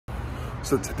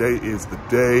So today is the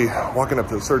day. Walking up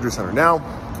to the surgery center now.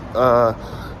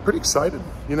 Pretty excited,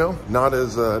 you know, not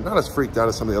as freaked out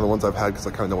as some of the other ones I've had because I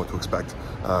kind of know what to expect.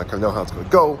 Kind of know how it's going to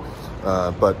go.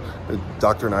 But the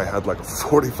doctor and I had like a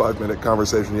 45-minute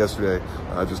conversation yesterday,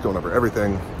 just going over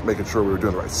everything, making sure we were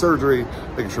doing the right surgery,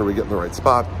 making sure we get in the right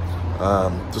spot,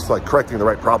 just like correcting the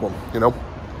right problem, you know.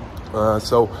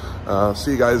 So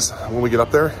see you guys when we get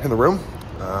up there in the room.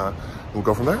 We'll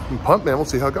go from there and pump, man. We'll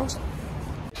see how it goes.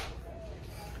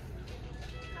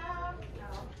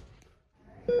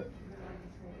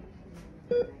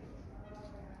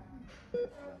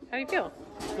 How do you feel?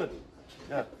 Good.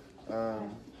 Yeah.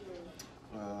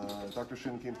 Dr.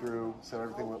 Shin came through, said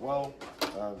everything went well.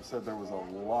 Said there was a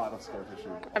lot of scar tissue.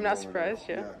 I'm not surprised,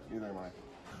 yeah. Yeah, neither am I.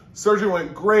 Surgery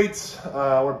went great.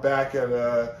 We're back at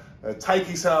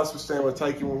Taiki's house. We're staying with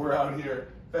Taiki when we're out here.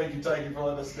 Thank you, Taiki, for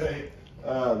letting us stay.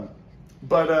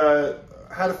 But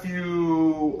had a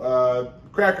few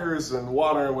crackers and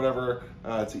water and whatever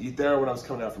to eat there when I was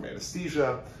coming out from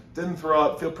anesthesia. Didn't throw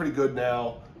up, feel pretty good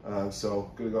now.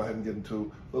 So gonna go ahead and get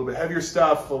into a little bit heavier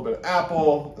stuff, a little bit of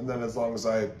apple, and then as long as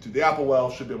I do the apple well,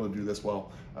 should be able to do this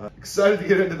well. Excited to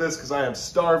get into this because I am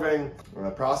starving.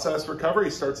 Process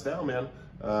recovery starts now, man.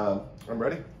 I'm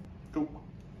ready. Go.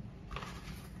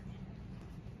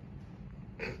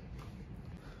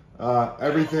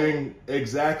 Everything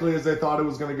exactly as I thought it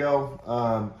was gonna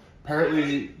go.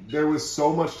 Apparently there was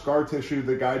so much scar tissue,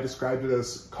 the guy described it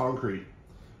as concrete.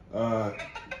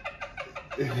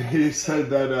 He said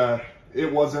that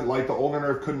it wasn't like the ulnar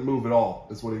nerve couldn't move at all,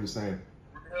 is what he was saying.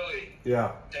 Really?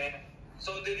 Yeah. Damn.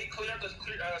 So did he clear up the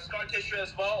scar tissue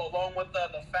as well, along with the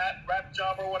fat wrap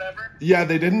job or whatever? Yeah,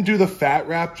 they didn't do the fat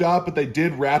wrap job, but they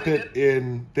did wrap it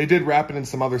in. They did wrap it in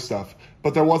some other stuff,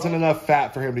 but there wasn't enough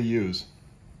fat for him to use.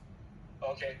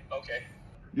 Okay. Okay.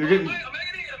 You're getting. Am I gonna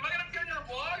be on your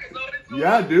vlog? Is that what it's doing?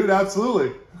 Yeah, dude,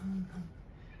 absolutely.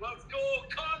 Let's go,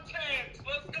 content.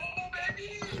 Let's go,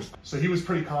 baby. So he was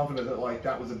pretty confident that like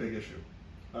that was a big issue.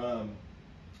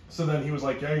 So then he was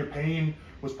like, yeah, your pain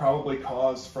was probably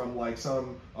caused from like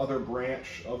some other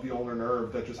branch of the ulnar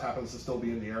nerve that just happens to still be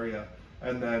in the area,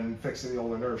 and then fixing the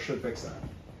ulnar nerve should fix that.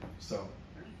 So,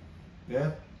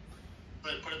 yeah.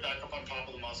 They put it back up on top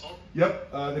of the muscle?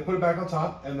 Yep, they put it back on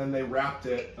top, and then they wrapped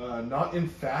it, not in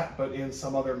fat, but in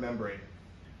some other membrane.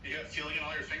 You got feeling in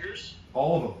all your fingers?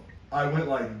 All of them. I went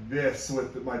like this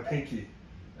with my pinky,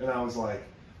 and I was like,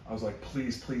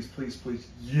 please, please, please, please,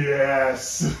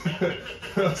 yes! I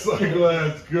was like,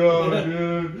 let's go,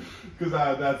 dude. Because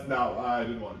I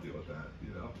didn't want to deal with that,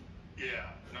 you know? Yeah,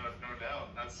 no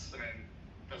doubt.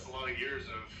 That's a lot of years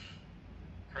of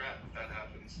crap if that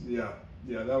happens. Yeah,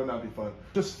 that would not be fun.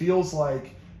 Just feels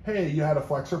like, hey, you had a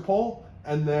flexor pull,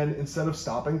 and then instead of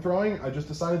stopping throwing, I just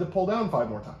decided to pull down 5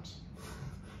 more times.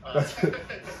 So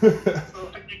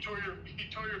like you tore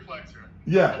your flexor.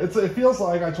 Yeah, it feels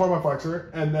like I tore my flexor,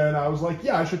 and then I was like,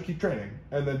 yeah, I should keep training,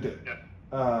 and then did.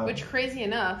 Yeah. Which, crazy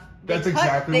enough, That's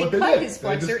exactly what they did. They cut his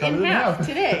flexor in half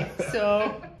today,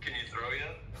 so... Can you throw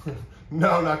yet?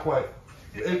 No, not quite.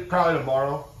 Probably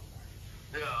tomorrow.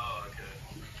 Yeah, okay.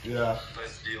 Yeah.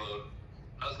 Nice deal.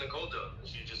 How's Nicole doing? Is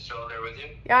she just chilling there with you?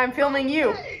 Yeah, I'm filming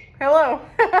you. Hey. Hello.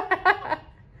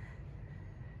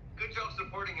 Good job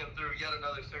supporting him through yet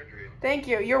another surgery. Thank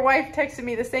you. Your wife texted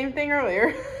me the same thing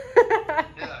earlier. Yeah,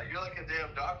 you're like a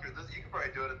damn doctor. You could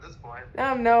probably do it at this point.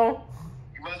 No.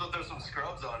 You might as well throw some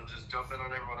scrubs on and just jump in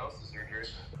on everyone else's surgery.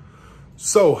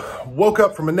 So, woke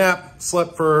up from a nap,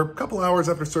 slept for a couple hours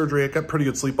after surgery. I got pretty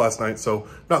good sleep last night, so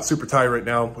not super tired right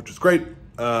now, which is great.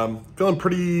 Feeling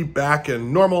pretty back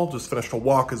and normal. Just finished a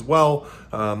walk as well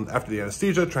after the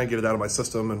anesthesia, trying to get it out of my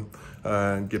system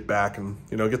and get back and,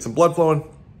 you know, get some blood flowing.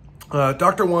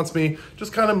 Doctor wants me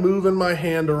just kind of moving my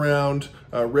hand around,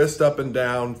 wrist up and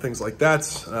down, things like that.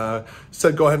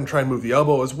 Said go ahead and try and move the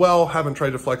elbow as well. Haven't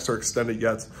tried to flex or extend it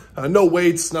yet. No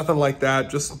weights, nothing like that.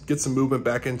 Just get some movement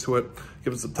back into it.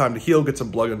 Give it some time to heal, get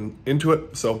some blood into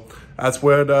it. So that's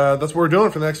what we're doing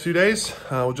for the next few days.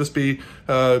 We'll just be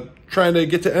trying to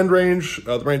get to end range,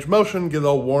 the range of motion, get it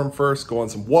all warm first, go on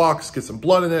some walks, get some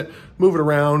blood in it, move it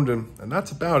around, and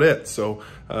that's about it. So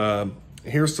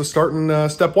here's to starting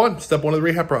step one of the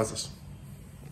rehab process.